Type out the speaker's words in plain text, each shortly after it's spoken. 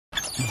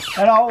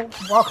Hello,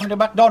 welcome to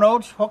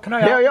McDonald's. What can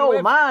I help you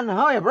with? Man.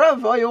 Hiya,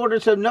 bruv. I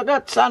ordered some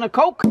nuggets and a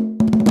Coke.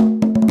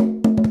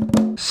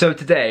 So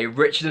today,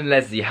 Richard and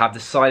Leslie have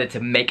decided to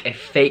make a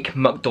fake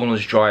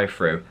McDonald's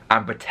drive-thru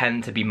and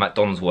pretend to be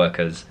McDonald's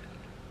workers.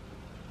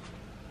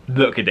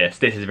 Look at this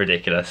is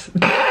ridiculous.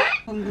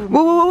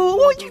 Whoa,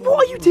 what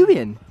are you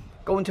doing?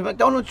 Going to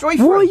McDonald's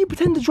drive-thru. Why are you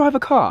pretending to drive a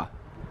car?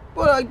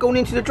 Well, I'm going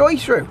into the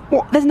drive-thru.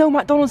 What? There's no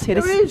McDonald's here.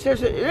 There is.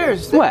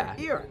 There's Where?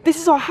 Here. This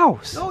is our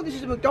house. No, this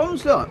is a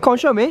McDonald's, look. Come on,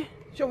 show me.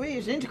 So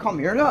here's an intercom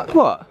here, look.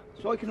 What?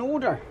 So I can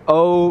order.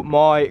 Oh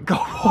my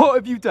God, what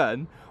have you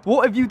done?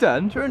 What have you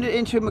done? Turned it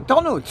into a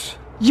McDonald's.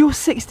 You're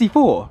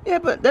 64. Yeah,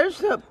 but there's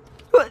the...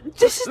 But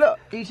this is... Look,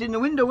 he's in the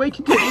window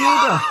waiting to take the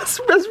order.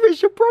 That's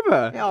Richard's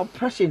brother. Yeah, I'll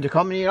press the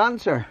intercom and he'll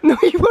answer. No,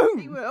 he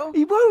won't. He will.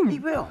 He won't. He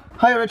will.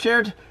 Hi,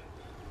 Richard.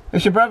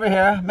 It's your brother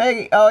here.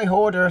 May I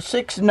order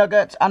 6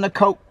 nuggets and a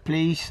Coke,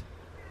 please?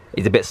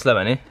 He's a bit slow,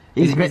 isn't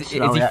he? He's a bit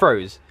slow, Is he yeah.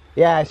 froze?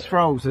 Yeah, it's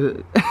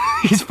frozen.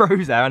 He's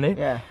froze there, isn't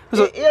he? Yeah.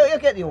 So, He'll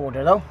get the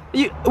order, though.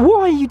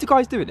 Why are you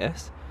guys doing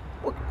this?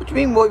 What do you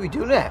mean, why are we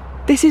doing that?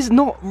 This is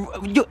not...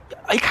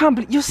 I can't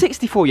believe... You're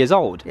 64 years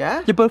old.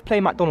 Yeah? You're both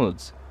playing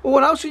McDonald's. Well,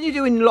 what else are you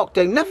doing in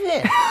lockdown?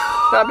 Nothing.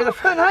 That'd be the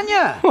fun, aren't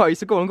you? Well, you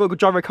said go on, go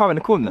drive a car in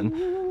the corner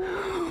then.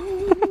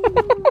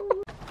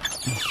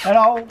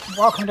 Hello,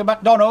 welcome to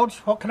McDonald's.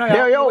 What can I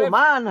help you with?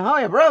 Man.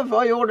 Hiya, bruv.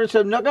 I ordered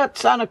some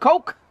nuggets and a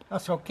Coke.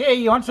 That's okay,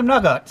 you want some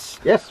nuggets?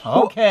 Yes.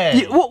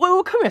 Okay.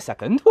 Come here a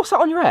second. What's that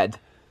on your head?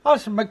 Oh,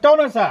 some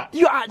McDonald's hat.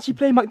 You actually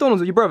play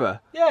McDonald's with your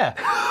brother? Yeah.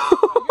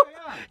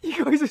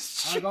 You guys are I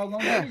stupid. go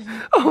nuggets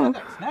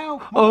now.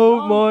 Come Oh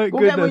on. my Go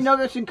get my goodness.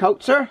 nuggets and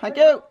Coke, sir. Thank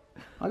you.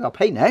 I gotta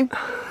pay now. I'm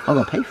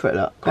gonna pay for it,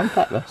 look.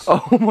 Contactless.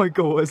 Oh my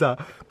God, what is that?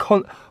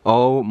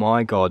 Oh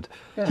my God.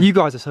 Yeah. You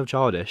guys are so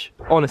childish.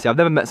 Honestly, I've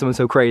never met someone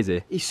so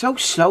crazy. He's so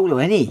slow, though,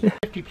 isn't he?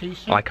 50,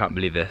 please. I can't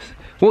believe this.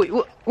 What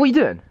are you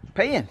doing?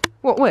 Paying.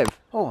 What with?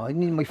 Oh, I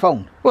need my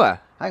phone. Where?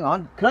 Hang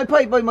on. Can I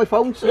pay by my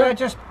phone, sir? Yeah,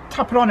 just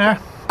tap it on there.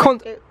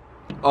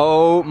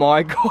 Oh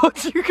my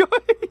God, you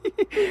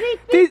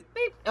guys.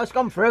 It's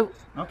gone through.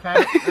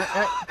 Okay.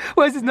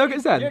 Where's his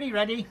nuggets then? Nearly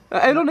ready.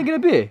 How long are they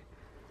going to be?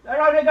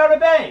 They're only going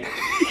to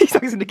be.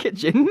 He's in the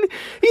kitchen.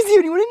 He's the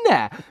only one in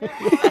there.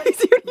 He's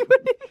the only one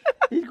in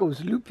there. He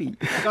goes loopy.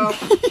 Go.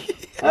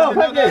 Oh,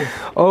 thank you.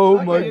 Oh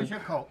Okay, my. here's your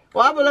Coke.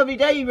 Well, have a lovely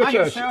day,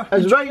 Richard. sir.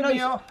 It's very Enjoy the nice.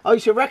 meal. I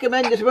should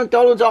recommend this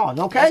McDonald's on,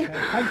 okay?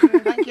 Thank you.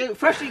 Thank you.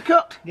 Freshly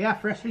cooked. Yeah,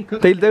 freshly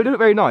cooked. They look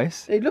very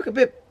nice. They look a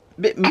bit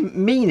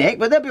meanic,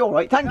 but they'll be all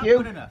right. Thank you.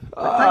 Good enough.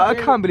 I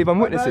can't believe I'm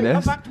witnessing Come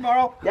this. back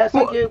tomorrow. Yes,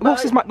 thank you.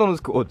 What's Bye. this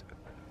McDonald's called?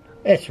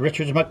 It's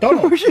Richard's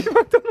McDonald's. Richard's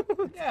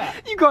McDonald's. Yeah.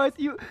 You guys,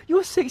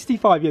 you're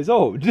 65 years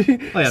old. I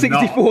am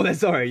 64 not. then,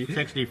 sorry.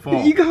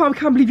 64. You can't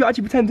believe you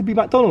actually pretend to be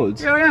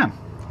McDonald's. Here I am.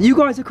 You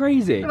guys are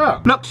crazy.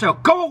 Look, sir,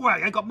 go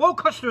away. I got more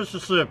customers to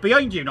serve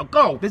behind you. Now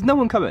go. There's no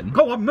one coming.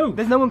 Go on, move.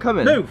 There's no one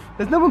coming. Move.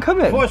 There's no one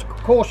coming.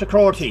 Call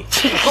security.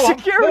 Go on,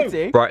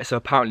 Security? move. Right, so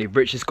apparently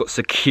Richard's got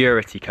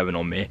security coming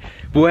on me.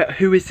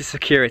 Who is the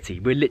security?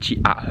 We're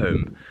literally at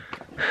home.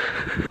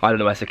 I don't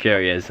know where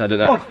security is. I don't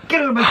know. Oh,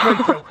 get out of my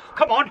drive-thru.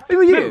 Come on. Who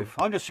are you? Move.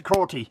 I'm the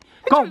security.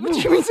 Go, What do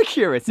move. you mean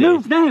security?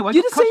 Move now, I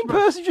You're got the same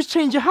customers. person who just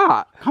changed your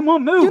hat. Come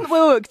on, move.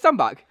 Wait, stand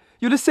back.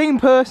 You're the same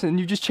person,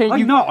 you just changed...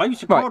 I'm not. I'm a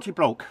security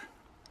bloke.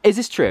 Is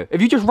this true?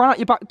 If you just ran out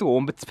your back door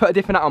and put a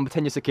different hat on,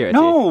 pretend you're security?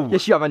 No.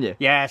 Yes, you have, haven't you?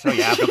 Yes, I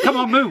have. Come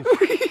on, move.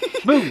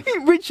 Move.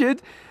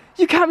 Richard,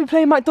 you can't be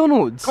playing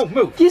McDonald's. Go,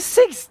 move. You're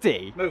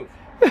 60. Move.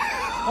 Go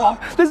on.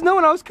 There's no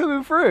one else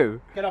coming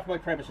through. Get off my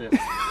premises.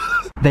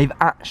 They've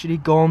actually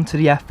gone to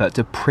the effort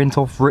to print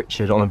off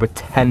Richard on a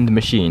pretend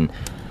machine.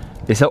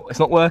 It's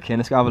not working.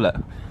 Let's go have a look.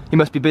 He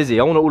must be busy.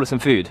 I want to order some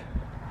food.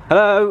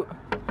 Hello?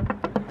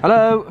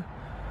 Hello?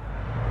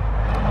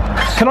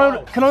 Can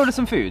I order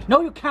some food? No,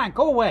 you can't.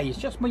 Go away. It's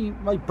just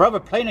my brother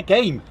playing a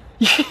game.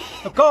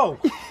 Now go.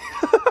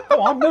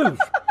 Go on, move.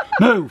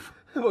 Move.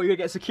 What, you're going to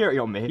get security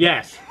on me?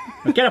 Yes.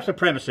 Now get off the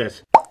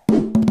premises.